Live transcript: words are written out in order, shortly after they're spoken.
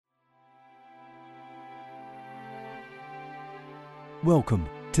Welcome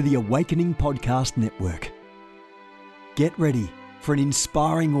to the Awakening Podcast Network. Get ready for an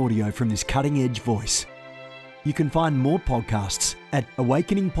inspiring audio from this cutting-edge voice. You can find more podcasts at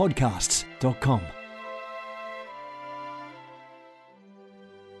awakeningpodcasts.com.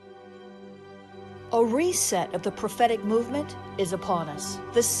 A reset of the prophetic movement is upon us.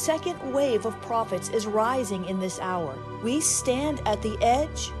 The second wave of prophets is rising in this hour. We stand at the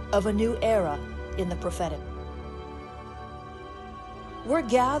edge of a new era in the prophetic. We're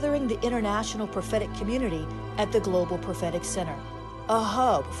gathering the international prophetic community at the Global Prophetic Center, a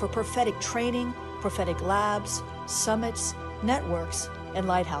hub for prophetic training, prophetic labs, summits, networks, and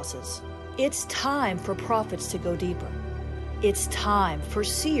lighthouses. It's time for prophets to go deeper. It's time for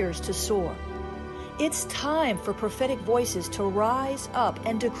seers to soar. It's time for prophetic voices to rise up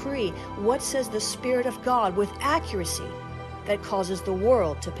and decree what says the Spirit of God with accuracy that causes the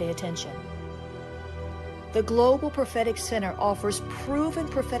world to pay attention. The Global Prophetic Center offers proven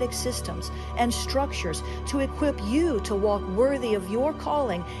prophetic systems and structures to equip you to walk worthy of your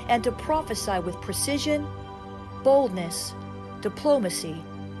calling and to prophesy with precision, boldness, diplomacy,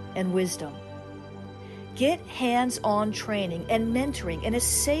 and wisdom. Get hands-on training and mentoring in a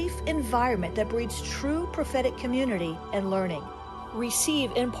safe environment that breeds true prophetic community and learning. Receive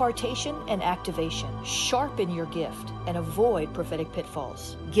impartation and activation. Sharpen your gift and avoid prophetic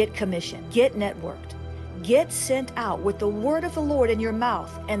pitfalls. Get commissioned. Get networked. Get sent out with the word of the Lord in your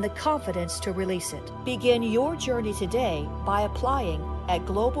mouth and the confidence to release it. Begin your journey today by applying at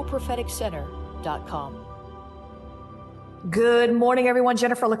globalpropheticcenter.com. Good morning, everyone.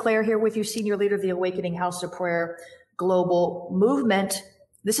 Jennifer LeClaire here with you, Senior Leader of the Awakening House of Prayer Global Movement.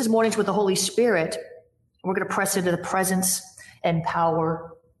 This is Mornings with the Holy Spirit. We're going to press into the presence and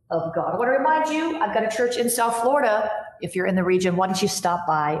power of God. I want to remind you, I've got a church in South Florida. If you're in the region, why don't you stop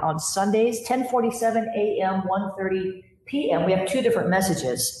by on Sundays, 10:47 a.m., 1:30 p.m. We have two different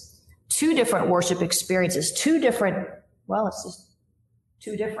messages, two different worship experiences, it's too different.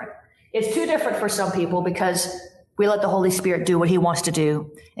 It's too different for some people because we let the Holy Spirit do what he wants to do,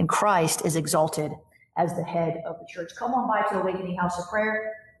 and Christ is exalted as the head of the church. Come on by to Awakening House of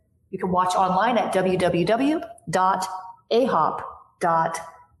Prayer. You can watch online at www.ahop.online.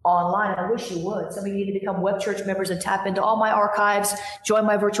 I wish you would. Some of you need to become Web Church members and tap into all my archives, join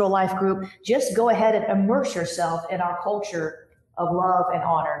my virtual life group. Just go ahead and immerse yourself in our culture of love and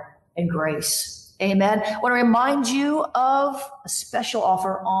honor and grace. Amen. I want to remind you of a special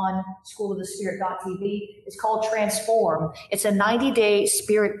offer on schoolofthespirit.tv. It's called Transform. It's a 90-day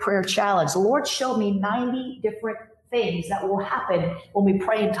spirit prayer challenge. The Lord showed me 90 different things that will happen when we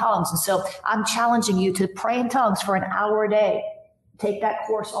pray in tongues. And so I'm challenging you to pray in tongues for an hour a day. Take that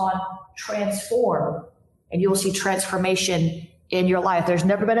course on Transform, and you'll see transformation in your life. There's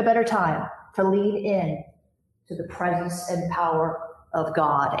never been a better time to lean in to the presence and power of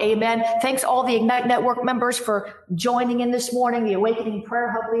God. Amen. Thanks all the Ignite Network members for joining in this morning, the Awakening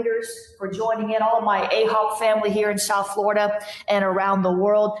Prayer Hub leaders for joining in, all of my AHOP family here in South Florida and around the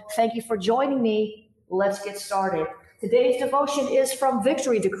world. Thank you for joining me. Let's get started. Today's devotion is from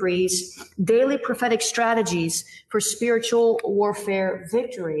Victory Decrees, Daily Prophetic Strategies for Spiritual Warfare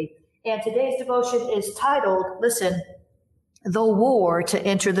Victory. And today's devotion is titled, listen, The War to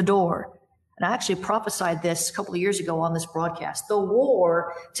Enter the Door. And I actually prophesied this a couple of years ago on this broadcast, the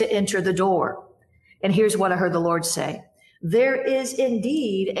war to enter the door. And here's what I heard the Lord say. There is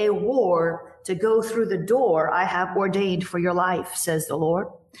indeed a war to go through the door I have ordained for your life, says the Lord.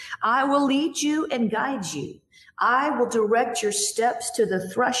 I will lead you and guide you. I will direct your steps to the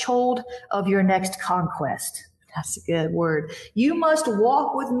threshold of your next conquest. That's a good word. You must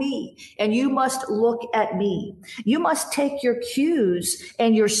walk with me and you must look at me. You must take your cues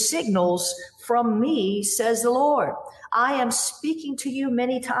and your signals from me, says the Lord. I am speaking to you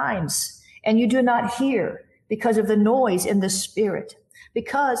many times and you do not hear because of the noise in the spirit,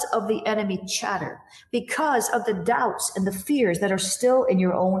 because of the enemy chatter, because of the doubts and the fears that are still in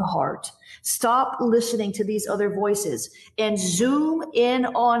your own heart. Stop listening to these other voices and zoom in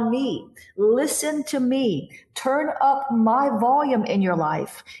on me. Listen to me. Turn up my volume in your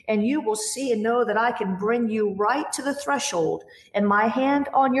life, and you will see and know that I can bring you right to the threshold, and my hand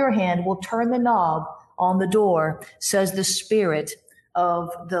on your hand will turn the knob on the door, says the Spirit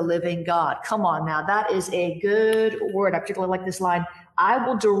of the living God. Come on now. That is a good word. I particularly like this line. I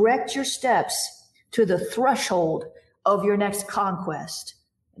will direct your steps to the threshold of your next conquest.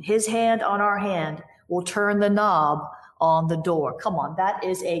 His hand on our hand will turn the knob on the door. Come on, that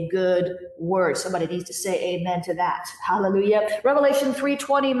is a good word. Somebody needs to say amen to that. Hallelujah. Revelation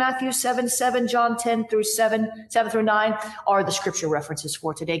 3:20, Matthew 7:7, John 10:7-9 are the scripture references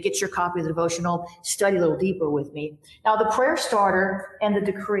for today. Get your copy of the devotional. Study a little deeper with me. Now, the prayer starter and the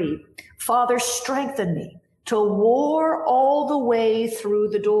decree. Father, strengthen me to war all the way through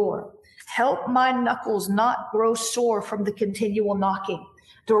the door. Help my knuckles not grow sore from the continual knocking.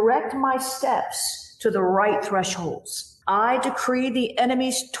 Direct my steps to the right thresholds. I decree the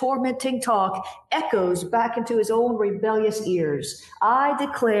enemy's tormenting talk echoes back into his own rebellious ears. I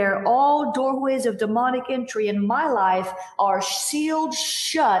declare all doorways of demonic entry in my life are sealed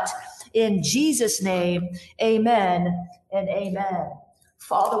shut in Jesus' name. Amen and amen.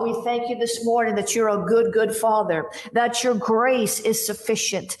 Father, we thank you this morning that you're a good, good Father, that your grace is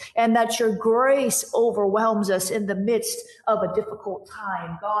sufficient, and that your grace overwhelms us in the midst of a difficult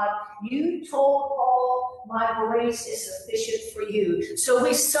time. God, you told Paul, my grace is sufficient for you. So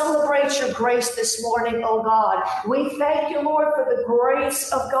we celebrate your grace this morning, oh God. We thank you, Lord, for the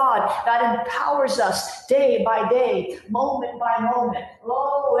grace of God that empowers us day by day, moment by moment.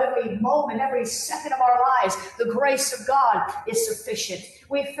 Oh, every moment, every second of our lives, the grace of God is sufficient.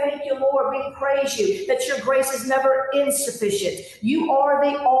 We thank you, Lord. We praise you that your grace is never insufficient. You are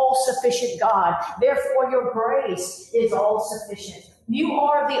the all-sufficient God. Therefore, your grace is all-sufficient. You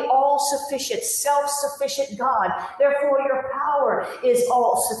are the all-sufficient, self-sufficient God. Therefore, your power is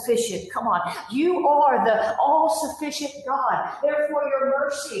all-sufficient. Come on. You are the all-sufficient God. Therefore, your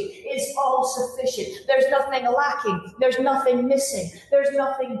mercy is all-sufficient. There's nothing lacking. There's nothing missing. There's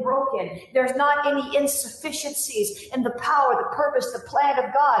nothing broken. There's not any insufficiencies in the power, the purpose, the plan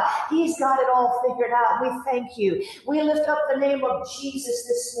of God. He's got it all figured out. We thank you. We lift up the name of Jesus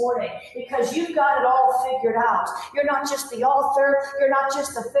this morning because you've got it all figured out. You're not just the author. You're not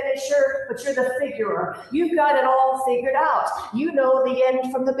just the finisher, but you're the figurer. You've got it all figured out. You know the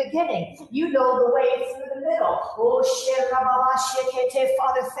end from the beginning. You know the way through the middle. Oh,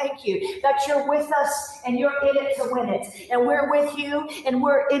 Father, thank you that you're with us and you're in it to win it. And we're with you and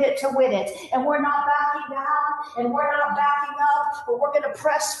we're in it to win it. And we're not backing down and we're not backing up, but we're going to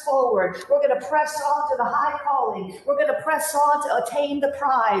press forward. We're going to press on to the high calling. We're going to press on to attain the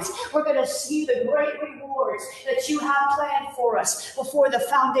prize. We're going to see the great rewards that you have planned for us before the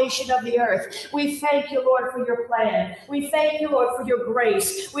foundation of the earth. We thank you, Lord, for your plan. We thank you, Lord, for your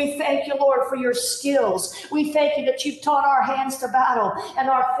grace. We thank you, Lord, for your skills. We thank you that you've taught our hands to battle and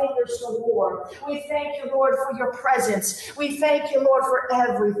our fingers to war. We thank you, Lord, for your presence. We thank you, Lord, for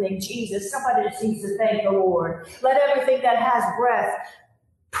everything, Jesus. Somebody just needs to thank the Lord. Let everything that has breath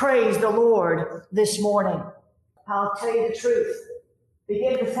praise the Lord this morning. I'll tell you the truth.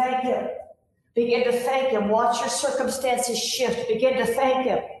 Begin to thank him. Begin to thank him. Watch your circumstances shift. Begin to thank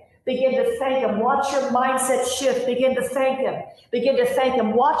him. Begin to thank him. Watch your mindset shift. Begin to thank him. Begin to thank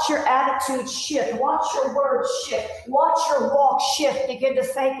him. Watch your attitude shift. Watch your words shift. Watch your walk shift. Begin to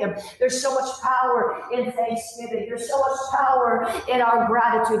thank him. There's so much power in thanksgiving. There's so much power in our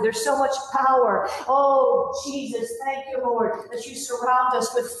gratitude. There's so much power. Oh, Jesus, thank you, Lord, that you surround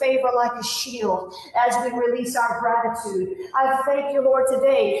us with favor like a shield as we release our gratitude. I thank you, Lord,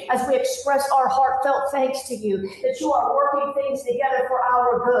 today as we express our heartfelt thanks to you, that you are working things together for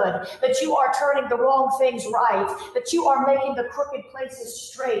our good. That you are turning the wrong things right, that you are making the crooked places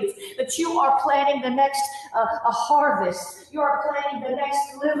straight, that you are planning the next a harvest. You are planning the next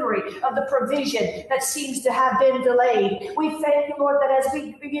delivery of the provision that seems to have been delayed. We thank you, Lord, that as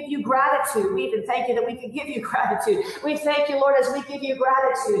we give you gratitude, we even thank you that we can give you gratitude. We thank you, Lord, as we give you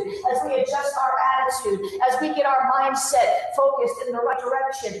gratitude, as we adjust our attitude, as we get our mindset focused in the right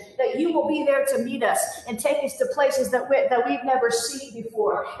direction, that you will be there to meet us and take us to places that we've never seen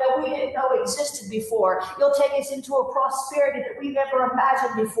before, that we didn't know existed before. You'll take us into a prosperity that we never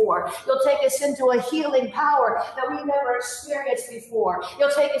imagined before. You'll take us into a healing power that we've never experienced before. You'll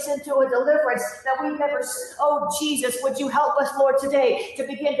take us into a deliverance that we've never. Oh, Jesus, would you help us, Lord, today to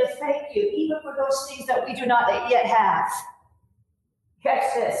begin to thank you, even for those things that we do not yet have.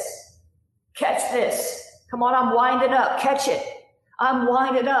 Catch this. Catch this. Come on, I'm winding up. Catch it. I'm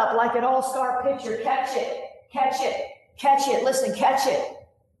winding up like an all-star pitcher. Catch it. Catch it. Catch it. Listen, catch it.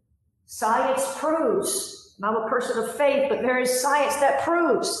 Science proves, and I'm a person of faith, but there is science that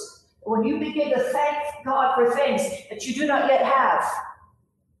proves when you begin to thank God for things that you do not yet have,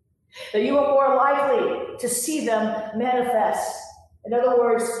 that you are more likely to see them manifest. In other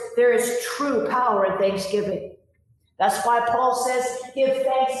words, there is true power in thanksgiving. That's why Paul says, give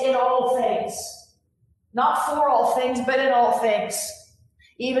thanks in all things. Not for all things, but in all things.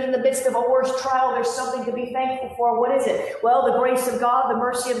 Even in the midst of a worst trial, there's something to be thankful for. What is it? Well, the grace of God, the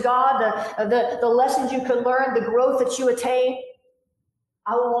mercy of God, the lessons you can learn, the growth that you attain.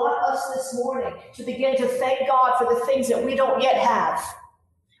 I want us this morning to begin to thank God for the things that we don't yet have,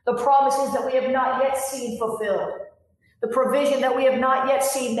 the promises that we have not yet seen fulfilled, the provision that we have not yet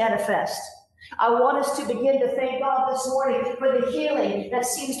seen manifest. I want us to begin to thank God this morning for the healing that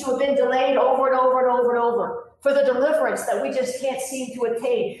seems to have been delayed over and over and over and over, for the deliverance that we just can't seem to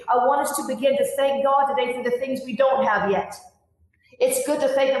attain. I want us to begin to thank God today for the things we don't have yet. It's good to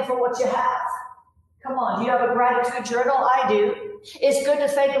thank Him for what you have. Come on, do you have a gratitude journal? I do. It's good to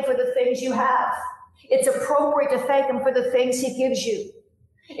thank Him for the things you have. It's appropriate to thank Him for the things He gives you.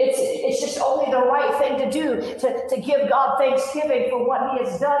 It's just only the right thing to do, to give God thanksgiving for what He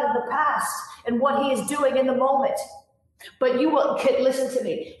has done in the past and what He is doing in the moment. But you will listen to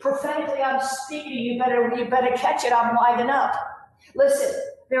me. Prophetically, I'm speaking. You better catch it. I'm winding up. Listen,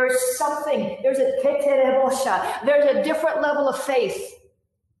 there is something. There's a different level of faith.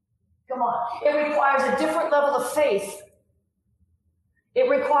 Come on. It requires a different level of faith. It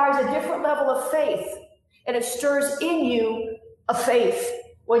requires a different level of faith. And it stirs in you a faith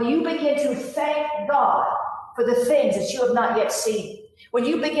when you begin to thank God for the things that you have not yet seen. When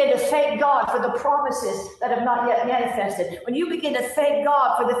you begin to thank God for the promises that have not yet manifested. When you begin to thank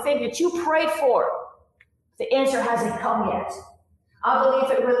God for the thing that you prayed for, the answer hasn't come yet. I believe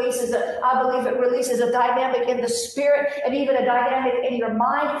it releases a dynamic in the spirit and even a dynamic in your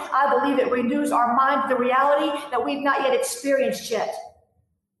mind. I believe it renews our mind to the reality that we've not yet experienced yet.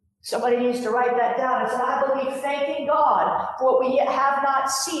 Somebody needs to write that down. It says, I believe thanking God for what we yet have not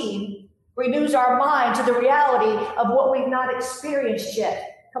seen renews our mind to the reality of what we've not experienced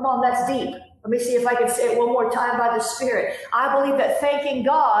yet. Come on, that's deep. Let me see if I can say it one more time by the Spirit. I believe that thanking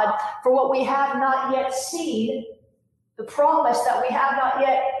God for what we have not yet seen, the promise that we have not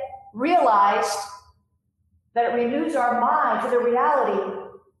yet realized, that it renews our mind to the reality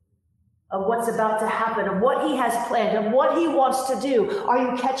of what's about to happen, of what He has planned, of what He wants to do. Are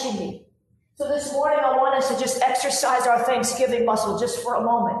you catching me? So this morning, I want us to just exercise our Thanksgiving muscle just for a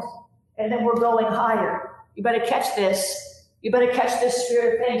moment, and then we're going higher. You better catch this. You better catch this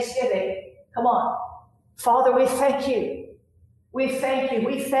spirit of Thanksgiving. Come on. Father, we thank You. We thank You.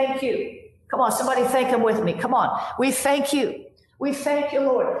 We thank You. Come on, somebody thank Him with me. Come on. We thank You. We thank You,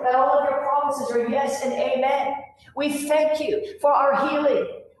 Lord, that all of Your promises are yes and amen. We thank You for our healing.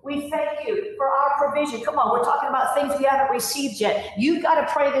 We thank You for our provision. Come on, we're talking about things we haven't received yet. You've got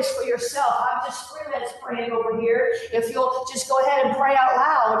to pray this for yourself. I'm just 3 minutes praying over here. If you'll just go ahead and pray out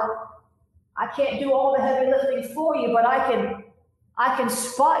loud. I can't do all the heavy lifting for you, but I can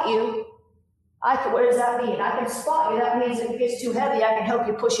spot you. What does that mean? I can spot you. That means if it gets too heavy, I can help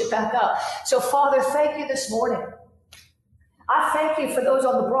you push it back up. So, Father, thank You this morning. I thank You for those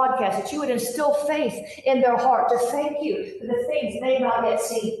on the broadcast, that You would instill faith in their heart, to thank You for the things they have not yet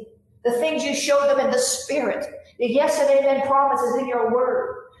seen, the things You showed them in the Spirit, the yes and amen promises in Your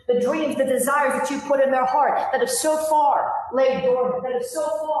word, the dreams, the desires that You put in their heart that have so far laid dormant, that have so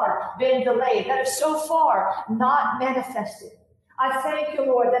far been delayed, that have so far not manifested. I thank You,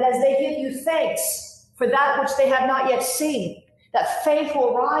 Lord, that as they give You thanks for that which they have not yet seen, that faith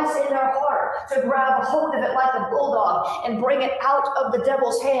will rise in their heart to grab a hold of it like a bulldog and bring it out of the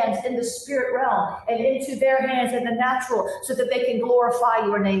devil's hands in the spirit realm and into their hands in the natural, so that they can glorify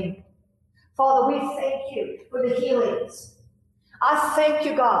Your name. Father, we thank You for the healings. I thank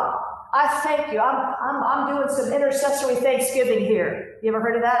You, God. I thank You. I'm doing some intercessory thanksgiving here. You ever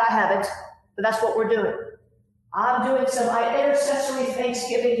heard of that? I haven't, but that's what we're doing. I'm doing some intercessory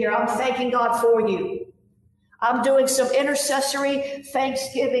thanksgiving here. I'm thanking God for you. I'm doing some intercessory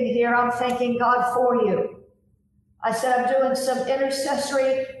thanksgiving here. I'm thanking God for you. I said I'm doing some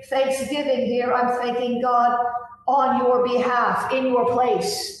intercessory thanksgiving here. I'm thanking God on your behalf, in your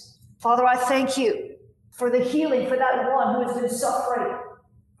place. Father, I thank You for the healing for that one who has been suffering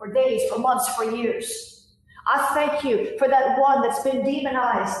for days, for months, for years. I thank You for that one that's been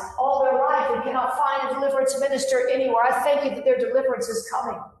demonized all their life and cannot find a deliverance minister anywhere. I thank You that their deliverance is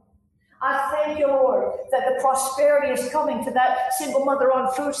coming. I thank You, Lord, that the prosperity is coming to that single mother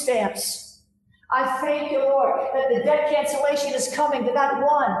on food stamps. I thank You, Lord, that the debt cancellation is coming to that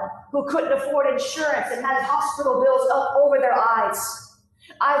one who couldn't afford insurance and had hospital bills up over their eyes.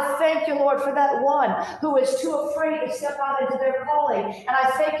 I thank You, Lord, for that one who is too afraid to step out into their calling. And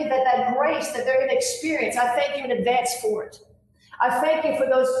I thank You that grace that they're going to experience, I thank You in advance for it. I thank You for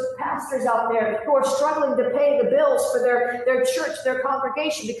those pastors out there who are struggling to pay the bills for their church, their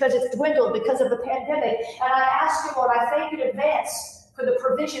congregation, because it's dwindled because of the pandemic. And I ask You, Lord, I thank You in advance for the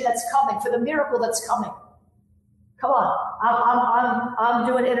provision that's coming, for the miracle that's coming. Come on. I'm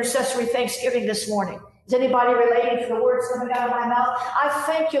doing intercessory thanksgiving this morning. Is anybody relating to the words coming out of my mouth? I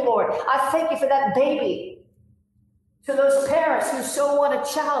thank you, Lord. I thank you for that baby. To those parents who so want a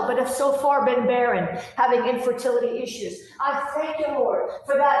child but have so far been barren, having infertility issues. I thank you, Lord,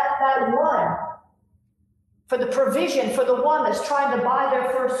 for that one, for the provision for the one that's trying to buy their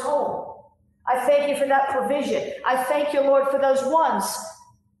first home. I thank you for that provision. I thank you, Lord, for those ones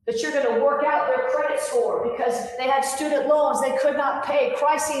that you're going to work out their credit score because they had student loans they could not pay.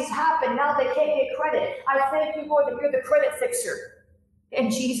 Crises happen. Now they can't get credit. I thank you, Lord, that you're the credit fixer.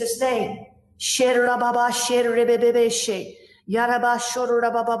 In Jesus' name.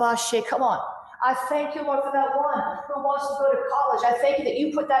 Come on. I thank you, Lord, for that one who wants to go to college. I thank you that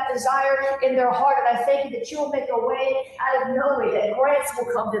you put that desire in their heart, and I thank you that you will make a way out of no way, that grants will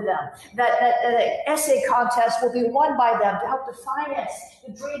come to them, that essay contest will be won by them to help to finance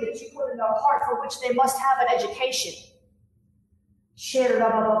the dream that you put in their heart for which they must have an education.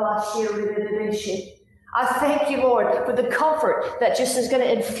 I thank you, Lord, for the comfort that just is going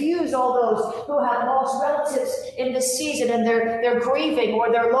to infuse all those who have lost relatives in this season and they're grieving or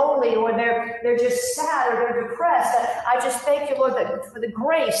they're lonely or they're just sad or they're depressed. I just thank you, Lord, for the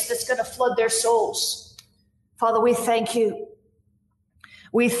grace that's going to flood their souls. Father, we thank you.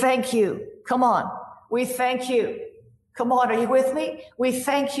 We thank you. Come on. We thank you. Come on. Are you with me? We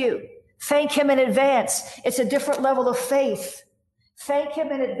thank you. Thank him in advance. It's a different level of faith. Thank him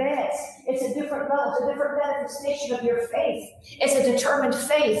in advance. It's a different level. It's a different manifestation of your faith. It's a determined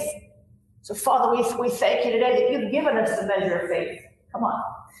faith. So, Father, we thank you today that you've given us the measure of faith. Come on.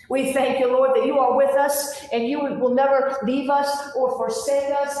 We thank you, Lord, that you are with us and you will never leave us or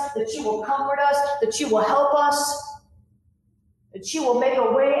forsake us, that you will comfort us, that you will help us, that you will make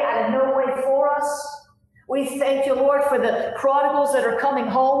a way out of no way for us. We thank you, Lord, for the prodigals that are coming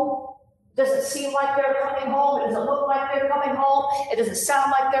home. It doesn't seem like they're coming home. It doesn't look like they're coming home. It doesn't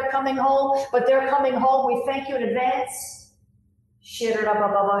sound like they're coming home, but they're coming home. We thank you in advance. Jesus,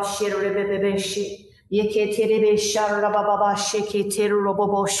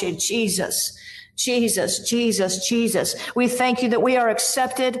 Jesus, Jesus, Jesus. We thank you that we are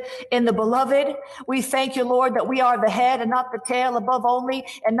accepted in the beloved. We thank you, Lord, that we are the head and not the tail, above only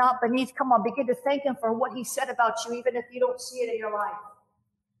and not beneath. Come on, begin to thank him for what he said about you, even if you don't see it in your life.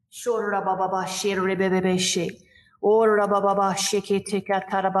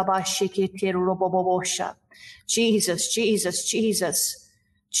 Jesus, Jesus, Jesus,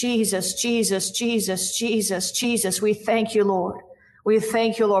 Jesus, Jesus, Jesus, Jesus, Jesus. We thank you, Lord. We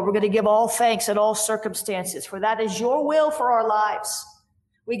thank you, Lord. We're going to give all thanks in all circumstances, for that is your will for our lives.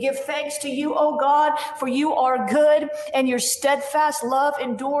 We give thanks to you, O God, for you are good and your steadfast love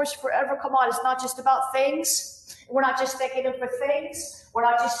endures forever. Come on, it's not just about things. We're not just thanking him for things. We're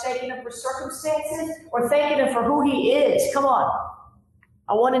not just thanking him for circumstances. We're thanking him for who he is. Come on.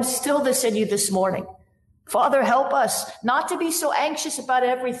 I want to instill this in you this morning. Father, help us not to be so anxious about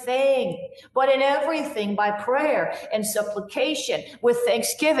everything, but in everything by prayer and supplication with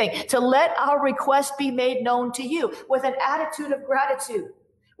thanksgiving, to let our requests be made known to you with an attitude of gratitude,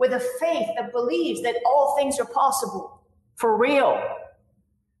 with a faith that believes that all things are possible for real.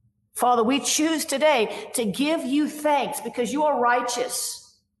 Father, we choose today to give you thanks because you are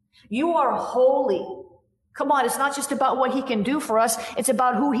righteous. You are holy. Come on, it's not just about what he can do for us. It's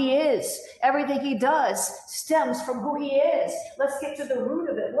about who he is. Everything he does stems from who he is. Let's get to the root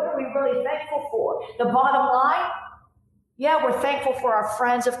of it. What are we really thankful for? The bottom line? Yeah, we're thankful for our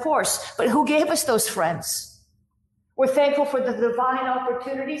friends, of course. But who gave us those friends? We're thankful for the divine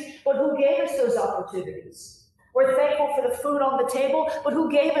opportunities, but who gave us those opportunities? We're thankful for the food on the table, but who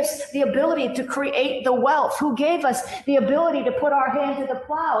gave us the ability to create the wealth? Who gave us the ability to put our hand to the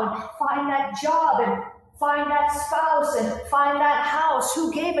plow and find that job and find that spouse and find that house? Who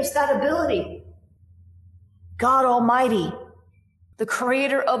gave us that ability? God Almighty, the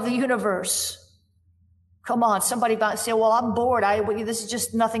creator of the universe. Come on, somebody about to say, well, I'm bored. This is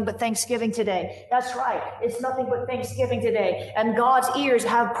just nothing but Thanksgiving today. That's right. It's nothing but Thanksgiving today. And God's ears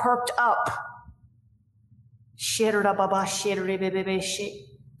have perked up.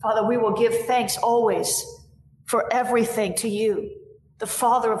 Father, we will give thanks always for everything to you, the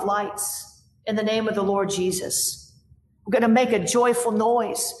Father of lights, in the name of the Lord Jesus. We're going to make a joyful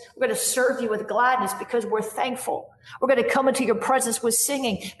noise. We're going to serve you with gladness because we're thankful. We're going to come into your presence with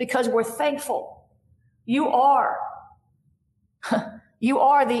singing because we're thankful. You are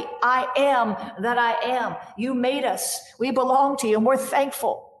the I am that I am. You made us. We belong to you and we're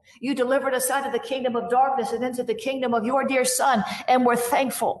thankful. You delivered us out of the kingdom of darkness and into the kingdom of your dear Son, and we're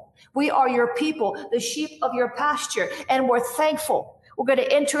thankful. We are your people, the sheep of your pasture, and we're thankful. We're going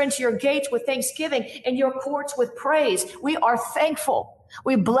to enter into your gates with thanksgiving and your courts with praise. We are thankful.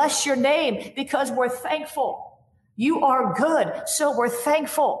 We bless your name because we're thankful. You are good, so we're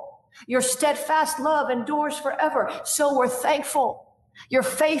thankful. Your steadfast love endures forever, so we're thankful. Your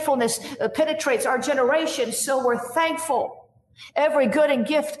faithfulness penetrates our generation, so we're thankful. Every good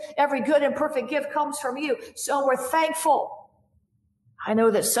and perfect gift comes from you, so we're thankful. I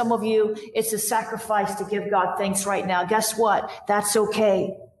know that some of you, it's a sacrifice to give God thanks right now. Guess what? That's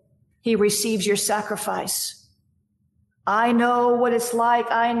okay. He receives your sacrifice. I know what it's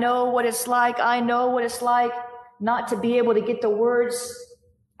like. I know what it's like. I know what it's like not to be able to get the words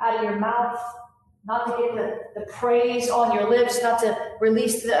out of your mouth, not to get the praise on your lips, not to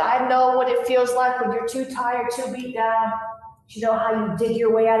release I know what it feels like when you're too tired, too beat down. Do you know how you dig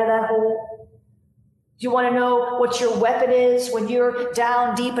your way out of that hole? Do you want to know what your weapon is when you're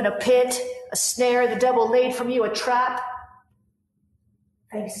down deep in a pit, a snare the devil laid from you, a trap?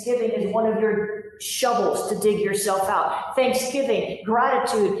 Thanksgiving is one of your shovels to dig yourself out. Thanksgiving,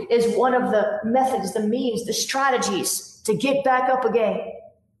 gratitude is one of the methods, the means, the strategies to get back up again.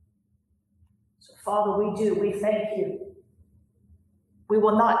 So, Father, we thank you. We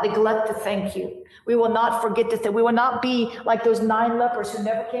will not neglect to thank you. We will not forget to thank. We will not be like those 9 lepers who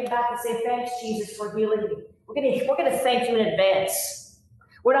never came back and say, thanks, Jesus, for healing me. We're going to thank you in advance.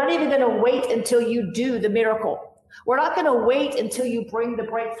 We're not even going to wait until you do the miracle. We're not going to wait until you bring the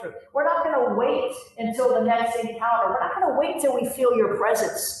breakthrough. We're not going to wait until the next encounter. We're not going to wait until we feel your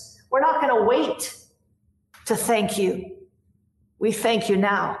presence. We're not going to wait to thank you. We thank you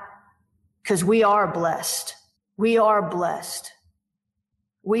now because we are blessed. We are blessed.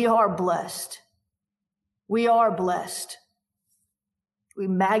 We are blessed. We are blessed. We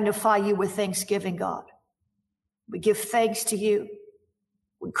magnify you with thanksgiving, God. We give thanks to you.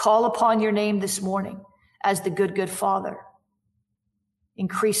 We call upon your name this morning as the good, good Father.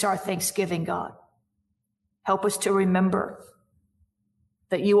 Increase our thanksgiving, God. Help us to remember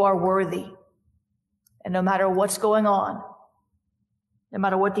that you are worthy. And no matter what's going on, no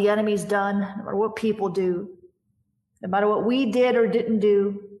matter what the enemy's done, no matter what people do, no matter what we did or didn't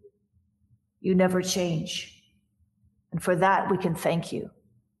do, you never change. And for that, we can thank you.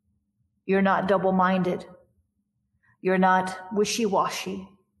 You're not double-minded. You're not wishy-washy.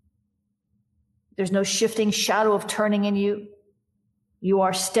 There's no shifting shadow of turning in you. You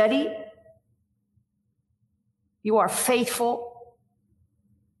are steady. You are faithful.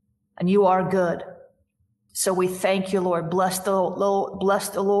 And you are good. So we thank you, Lord. Bless the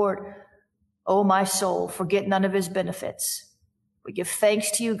Lord, O my soul. Forget none of his benefits. We give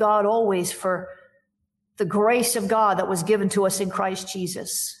thanks to you, God, always for the grace of God that was given to us in Christ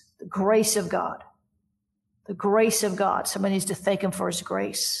Jesus. The grace of God. The grace of God. Somebody needs to thank him for his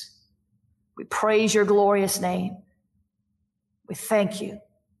grace. We praise your glorious name. We thank you.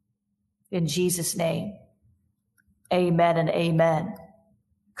 In Jesus' name. Amen and amen.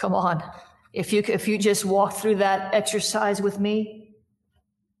 Come on. If you just walk through that exercise with me,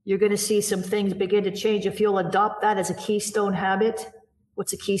 you're going to see some things begin to change. If you'll adopt that as a keystone habit.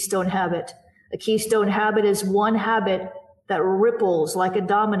 What's a keystone habit? A keystone habit is one habit that ripples like a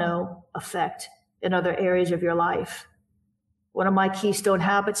domino effect in other areas of your life. One of my keystone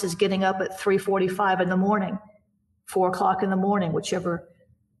habits is getting up at 3:45 in the morning, 4 o'clock in the morning, whichever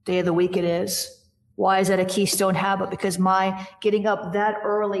day of the week it is. Why is that a keystone habit? Because my getting up that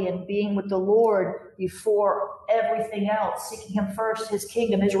early and being with the Lord before everything else, seeking him first, his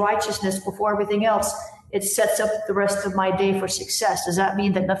kingdom, his righteousness before everything else, it sets up the rest of my day for success. Does that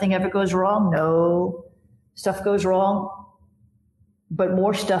mean that nothing ever goes wrong? No. Stuff goes wrong, but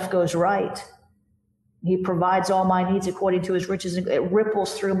more stuff goes right. He provides all my needs according to his riches, and it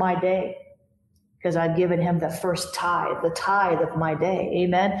ripples through my day because I've given him the first tithe, the tithe of my day.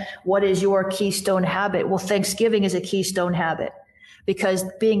 Amen. What is your keystone habit? Well, Thanksgiving is a keystone habit because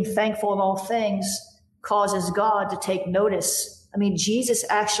being thankful in all things causes God to take notice. I mean, Jesus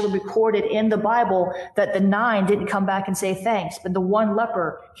actually recorded in the Bible that the 9 didn't come back and say thanks, but the 1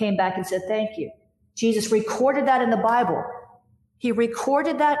 leper came back and said thank you. Jesus recorded that in the Bible. He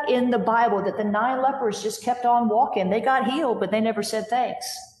recorded that in the Bible that the 9 lepers just kept on walking. They got healed, but they never said thanks.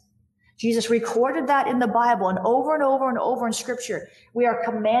 Jesus recorded that in the Bible, and over and over in Scripture, we are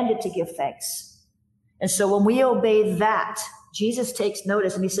commanded to give thanks. And so when we obey that, Jesus takes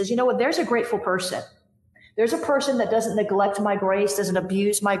notice and he says, you know what? There's a grateful person. There's a person that doesn't neglect my grace, doesn't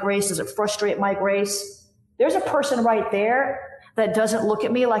abuse my grace, doesn't frustrate my grace. There's a person right there that doesn't look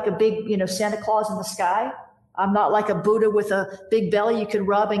at me like a big, Santa Claus in the sky. I'm not like a Buddha with a big belly you can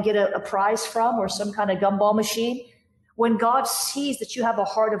rub and get a prize from or some kind of gumball machine. When God sees that you have a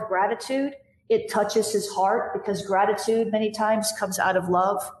heart of gratitude, It touches his heart because gratitude many times comes out of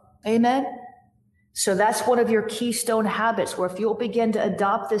love. Amen. So that's one of your keystone habits, where if you'll begin to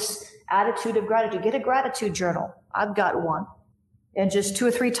adopt this attitude of gratitude, get a gratitude journal. I've got one. And just 2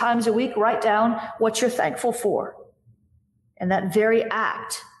 or 3 times a week, write down what you're thankful for. And that very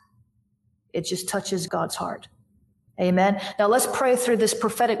act, it just touches God's heart. Amen. Now let's pray through this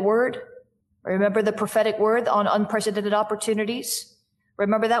prophetic word. Remember the prophetic word on unprecedented opportunities?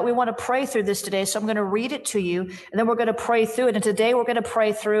 Remember that. We want to pray through this today. So I'm going to read it to you, and then we're going to pray through it. And today we're going to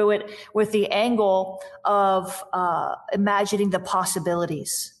pray through it with the angle of imagining the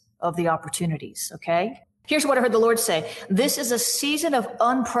possibilities of the opportunities. Okay. Here's what I heard the Lord say. This is a season of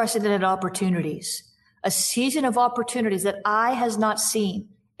unprecedented opportunities, a season of opportunities that eye has not seen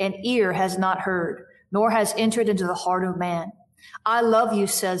and ear has not heard, nor has entered into the heart of man. I love you,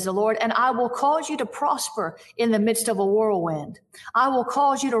 says the Lord, and I will cause you to prosper in the midst of a whirlwind. I will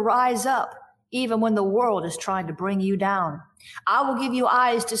cause you to rise up even when the world is trying to bring you down. I will give you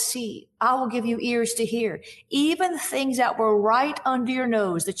eyes to see. I will give you ears to hear. Even things that were right under your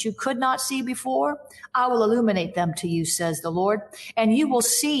nose that you could not see before, I will illuminate them to you, says the Lord. And you will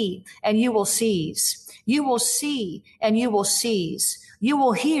see and you will seize. You will see and you will seize. You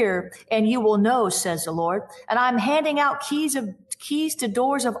will hear and you will know, says the Lord. And I'm handing out keys to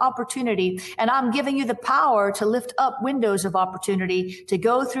doors of opportunity, and I'm giving you the power to lift up windows of opportunity to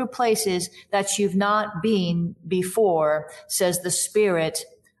go through places that you've not been before, says the Spirit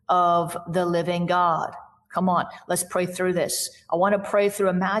of the living God. Come on, let's pray through this. I want to pray through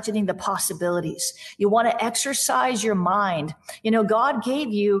imagining the possibilities. You want to exercise your mind. You know, God gave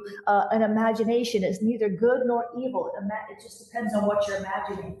you an imagination. It's neither good nor evil. It just depends on what you're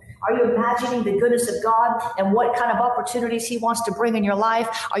imagining. Are you imagining the goodness of God and what kind of opportunities he wants to bring in your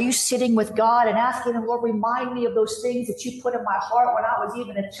life? Are you sitting with God and asking him, Lord, remind me of those things that you put in my heart when I was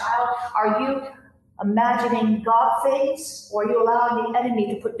even a child? Are you imagining God things, or are you allowing the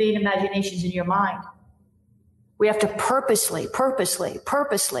enemy to put vain imaginations in your mind? We have to purposely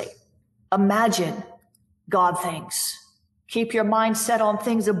imagine God things. Keep your mind set on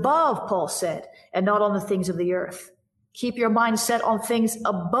things above, Paul said, and not on the things of the earth. Keep your mind set on things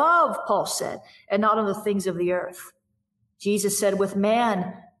above, Paul said, and not on the things of the earth. Jesus said, with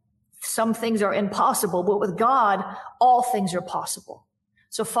man, some things are impossible, but with God, all things are possible.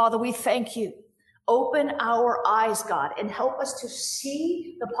 So, Father, we thank you. Open our eyes, God, and help us to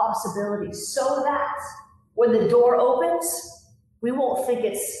see the possibilities so that when the door opens, we won't think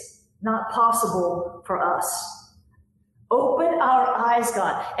it's not possible for us. Open our eyes,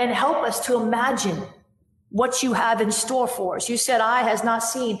 God, and help us to imagine what you have in store for us. You said, eye has not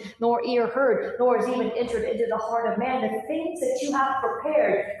seen, nor ear heard, nor has even entered into the heart of man, the things that you have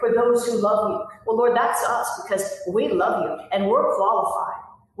prepared for those who love you. Well, Lord, that's us, because we love you and we're qualified.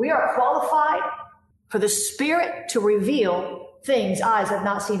 We are qualified for the Spirit to reveal things eyes have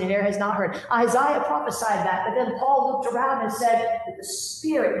not seen and ear has not heard. Isaiah prophesied that, but then Paul looked around and said that the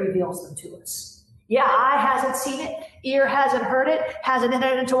Spirit reveals them to us. Yeah, eye hasn't seen it, ear hasn't heard it, hasn't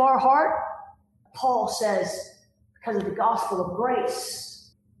entered into our heart. Paul says, because of the gospel of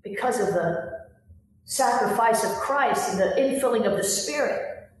grace, because of the sacrifice of Christ and the infilling of the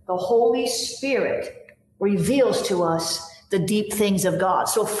Spirit, the Holy Spirit reveals to us the deep things of God.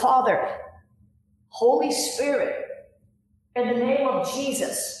 So, Father, Holy Spirit, in the name of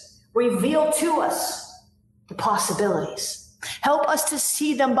Jesus, reveal to us the possibilities. Help us to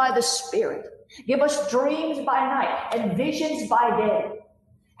see them by the Spirit. Give us dreams by night and visions by day.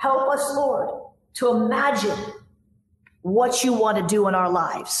 Help us, Lord, to imagine what you want to do in our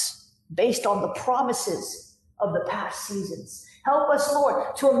lives based on the promises of the past seasons. Help us,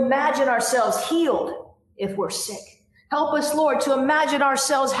 Lord, to imagine ourselves healed if we're sick. Help us, Lord, to imagine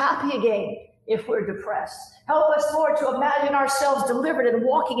ourselves happy again if we're depressed. Help us, Lord, to imagine ourselves delivered and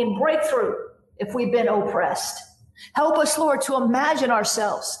walking in breakthrough if we've been oppressed. Help us, Lord, to imagine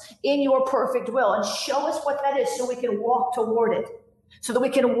ourselves in your perfect will and show us what that is so we can walk toward it, so that we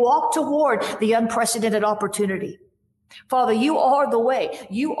can walk toward the unprecedented opportunity. Father, you are the way,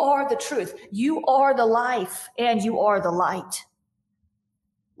 you are the truth, you are the life, and you are the light.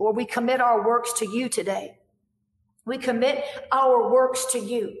 Lord, we commit our works to you today. We commit our works to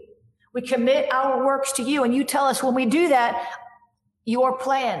you. We commit our works to you, and you tell us when we do that, your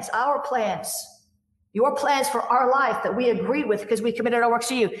plans, our plans, your plans for our life that we agree with because we committed our works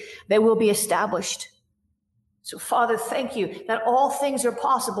to you, they will be established. So, Father, thank you that all things are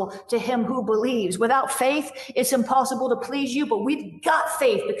possible to him who believes. Without faith, it's impossible to please you, but we've got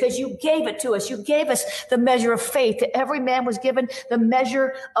faith because you gave it to us. You gave us the measure of faith. To every man was given the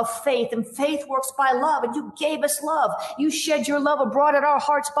measure of faith, and faith works by love, and you gave us love. You shed your love abroad in our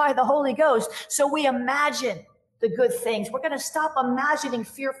hearts by the Holy Ghost. So we imagine the good things. We're going to stop imagining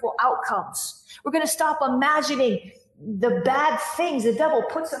fearful outcomes. We're going to stop imagining the bad things the devil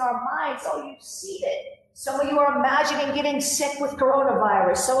puts in our minds. Oh, you've seen it. Some of you are imagining getting sick with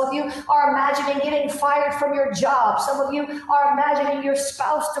coronavirus. Some of you are imagining getting fired from your job. Some of you are imagining your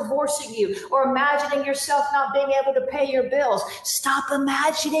spouse divorcing you, or imagining yourself not being able to pay your bills. Stop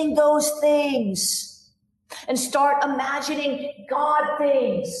imagining those things and start imagining God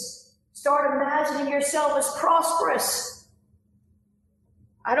things. Start imagining yourself as prosperous.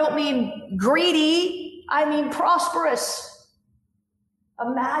 I don't mean greedy. I mean prosperous.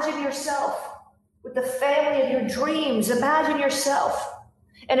 Imagine yourself with the family of your dreams. Imagine yourself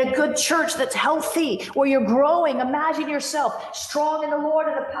in a good church that's healthy, where you're growing. Imagine yourself strong in the Lord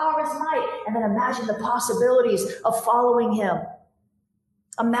and the power of his might. And then imagine the possibilities of following him.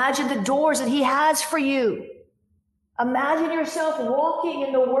 Imagine the doors that he has for you. Imagine yourself walking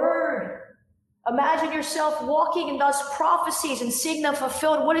in the word. Imagine yourself walking in those prophecies and seeing them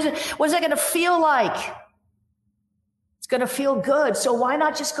fulfilled. What is that going to feel like? Going to feel good. So why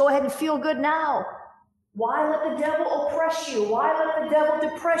not just go ahead and feel good now? Why let the devil oppress you? Why let the devil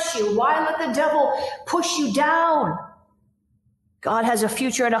depress you? Why let the devil push you down? God has a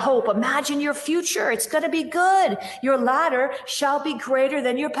future and a hope. Imagine your future. It's going to be good. Your latter shall be greater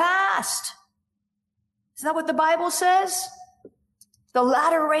than your past. Isn't that what the Bible says? The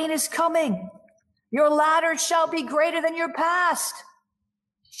latter rain is coming. Your latter shall be greater than your past.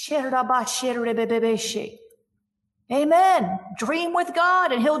 Amen. Dream with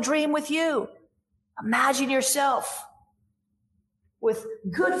God and he'll dream with you. Imagine yourself with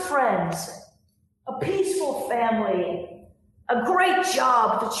good friends, a peaceful family, a great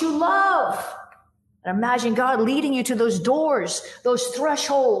job that you love. And imagine God leading you to those doors, those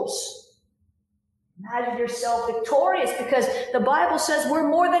thresholds. Imagine yourself victorious, because the Bible says we're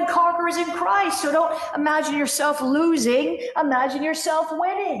more than conquerors in Christ. So don't imagine yourself losing. Imagine yourself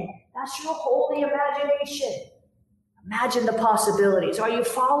winning. That's your holy imagination. Imagine the possibilities. Are you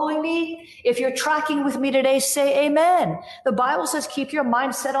following me? If you're tracking with me today, say amen. The Bible says keep your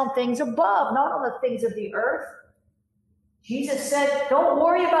mind set on things above, not on the things of the earth. Jesus said, don't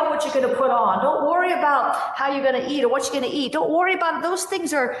worry about what you're going to put on. Don't worry about how you're going to eat or what you're going to eat. Don't worry about it. Those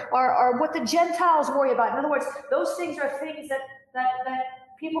things are what the Gentiles worry about. In other words, those things are things that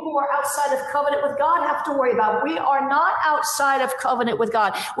people who are outside of covenant with God have to worry about. We are not outside of covenant with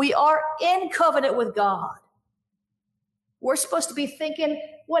God. We are in covenant with God. We're supposed to be thinking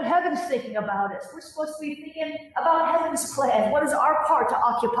what heaven's thinking about us. We're supposed to be thinking about heaven's plan. What is our part to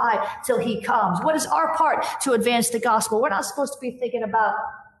occupy till he comes? What is our part to advance the gospel? We're not supposed to be thinking about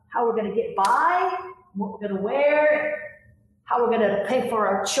how we're going to get by, what we're going to wear, how we're going to pay for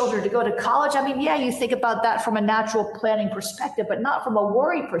our children to go to college. I mean, yeah, you think about that from a natural planning perspective, but not from a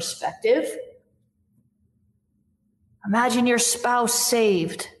worry perspective. Imagine your spouse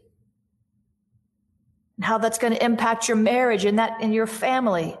saved, and how that's going to impact your marriage and your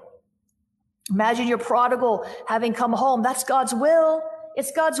family. Imagine your prodigal having come home. That's God's will.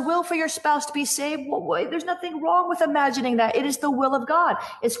 It's God's will for your spouse to be saved. Well, there's nothing wrong with imagining that. It is the will of God.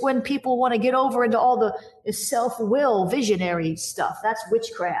 It's when people want to get over into all the self-will, visionary stuff. That's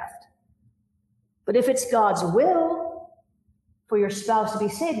witchcraft. But if it's God's will for your spouse to be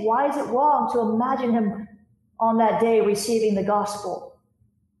saved, why is it wrong to imagine him on that day receiving the gospel?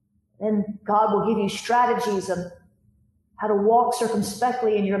 And God will give you strategies on how to walk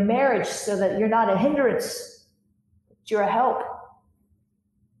circumspectly in your marriage so that you're not a hindrance, but you're a help.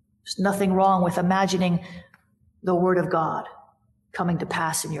 There's nothing wrong with imagining the word of God coming to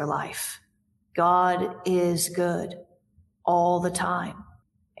pass in your life. God is good all the time.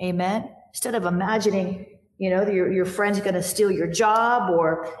 Amen. Instead of imagining, your friend's going to steal your job,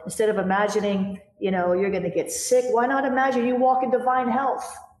 or instead of imagining, you're going to get sick, why not imagine you walk in divine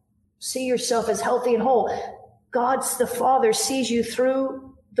health? See yourself as healthy and whole. God the Father sees you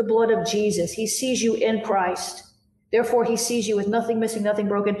through the blood of Jesus. He sees you in Christ. Therefore, he sees you with nothing missing, nothing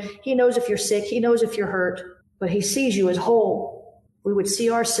broken. He knows if you're sick. He knows if you're hurt. But he sees you as whole. If we would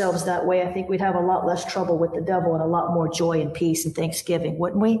see ourselves that way, I think we'd have a lot less trouble with the devil and a lot more joy and peace and thanksgiving,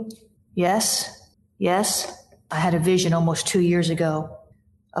 wouldn't we? Yes. I had a vision almost 2 years ago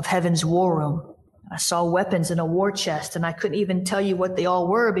of heaven's war room. I saw weapons in a war chest, and I couldn't even tell you what they all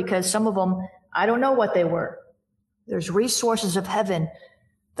were, because some of them, I don't know what they were. There's resources of heaven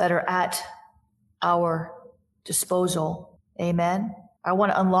that are at our disposal. Amen. I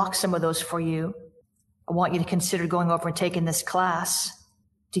want to unlock some of those for you. I want you to consider going over and taking this class,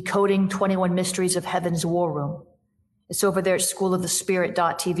 Decoding 21 Mysteries of Heaven's War Room. It's over there at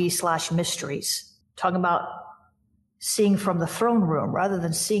schoolofthespirit.tv/mysteries, talking about seeing from the throne room rather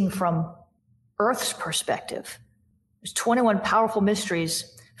than seeing from Earth's perspective. There's 21 powerful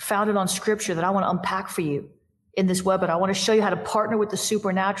mysteries founded on Scripture that I want to unpack for you in this webinar. I want to show you how to partner with the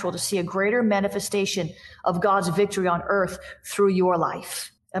supernatural to see a greater manifestation of God's victory on earth through your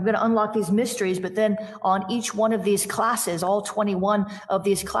life. I'm going to unlock these mysteries, but then on each one of these classes, all 21 of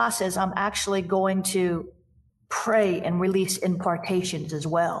these classes, I'm actually going to pray and release impartations as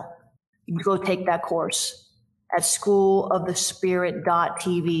well. You can go take that course at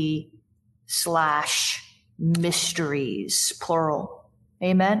schoolofthespirit.tv/mysteries, plural.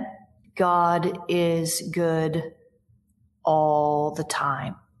 Amen. God is good all the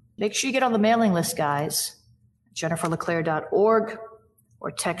time. Make sure you get on the mailing list, guys. JenniferLeClaire.org,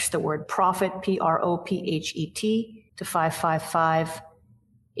 or text the word prophet, PROPHET, to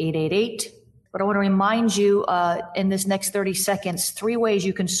 555-888. But I want to remind you in this next 30 seconds, 3 ways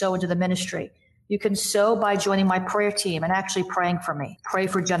you can sow into the ministry. You can sow by joining my prayer team and actually praying for me.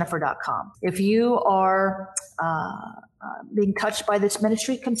 Prayforjennifer.com. If you are being touched by this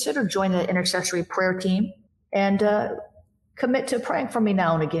ministry, consider joining the intercessory prayer team and commit to praying for me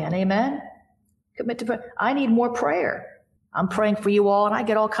now and again. Amen. Commit to prayer. I need more prayer. I'm praying for you all, and I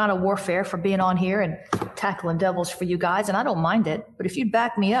get all kind of warfare for being on here and tackling devils for you guys, and I don't mind it. But if you'd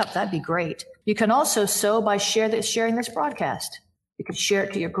back me up, that'd be great. You can also sow by sharing this broadcast. You can share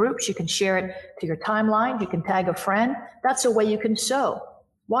it to your groups. You can share it to your timeline. You can tag a friend. That's a way you can sow.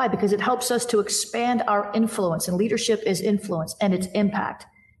 Why? Because it helps us to expand our influence, and leadership is influence and its impact.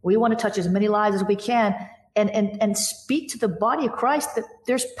 We want to touch as many lives as we can and speak to the body of Christ that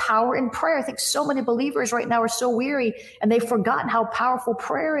there's power in prayer. I think so many believers right now are so weary and they've forgotten how powerful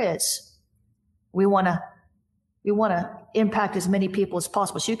prayer is. We want to impact as many people as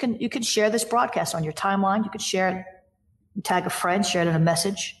possible. So you can share this broadcast on your timeline. You can share it, tag a friend, share it in a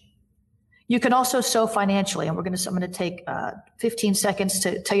message. You can also sow financially, and I'm going to take 15 seconds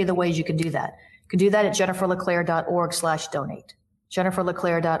to tell you the ways you can do that. You can do that at JenniferLeClaire.org/donate.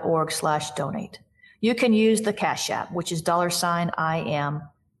 JenniferLeClaire.org/donate. You can use the Cash App, which is $I am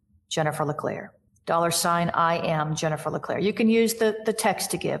Jennifer LeClaire. $I am Jennifer LeClaire. You can use the text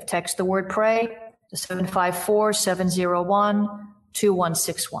to give. Text the word pray to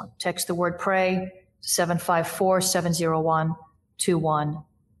 754-701-2161. Text the word pray to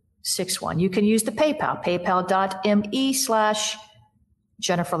 754-701-2161. You can use the PayPal,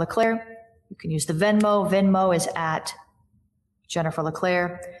 paypal.me/Jennifer LeClaire. You can use the Venmo. Venmo is at Jennifer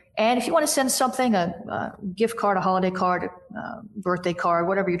LeClaire. And if you want to send something, a gift card, a holiday card, birthday card,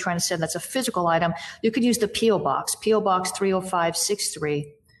 whatever you're trying to send, that's a physical item, you could use the P.O. Box, P.O. Box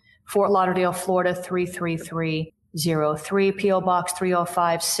 30563, Fort Lauderdale, Florida 33303, P.O. Box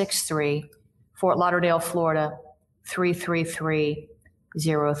 30563, Fort Lauderdale, Florida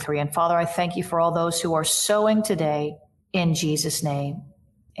 33303. And Father, I thank you for all those who are sowing today in Jesus' name.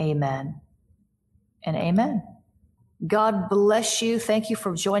 Amen and amen. God bless you. Thank you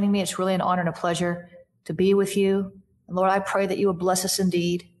for joining me. It's really an honor and a pleasure to be with you. And Lord, I pray that you would bless us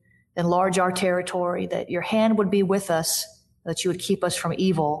indeed, enlarge our territory, that your hand would be with us, that you would keep us from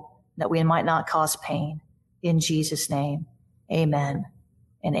evil, that we might not cause pain. In Jesus' name, amen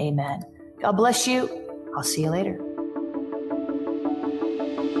and amen. God bless you. I'll see you later.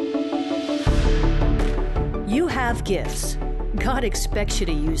 You have gifts. God expects you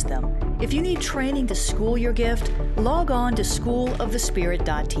to use them. If you need training to school your gift, log on to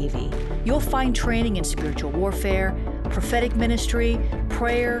schoolofthespirit.tv. You'll find training in spiritual warfare, prophetic ministry,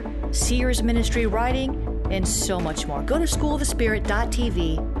 prayer, seers ministry, writing, and so much more. Go to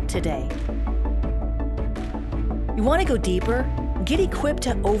schoolofthespirit.tv today. You want to go deeper? Get equipped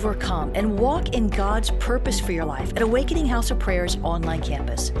to overcome and walk in God's purpose for your life at Awakening House of Prayer's online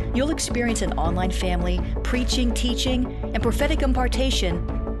campus. You'll experience an online family, preaching, teaching, and prophetic impartation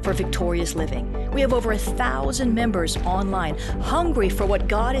for victorious living. We have over 1,000 members online, hungry for what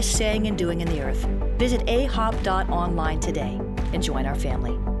God is saying and doing in the earth. Visit ahop.online today and join our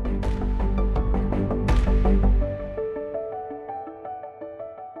family.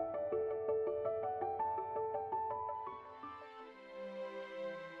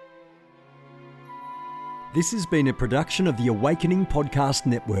 This has been a production of the Awakening Podcast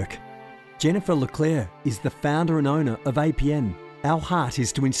Network. Jennifer LeClaire is the founder and owner of APN. Our heart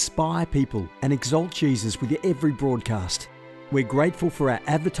is to inspire people and exalt Jesus with every broadcast. We're grateful for our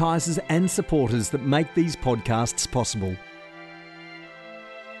advertisers and supporters that make these podcasts possible.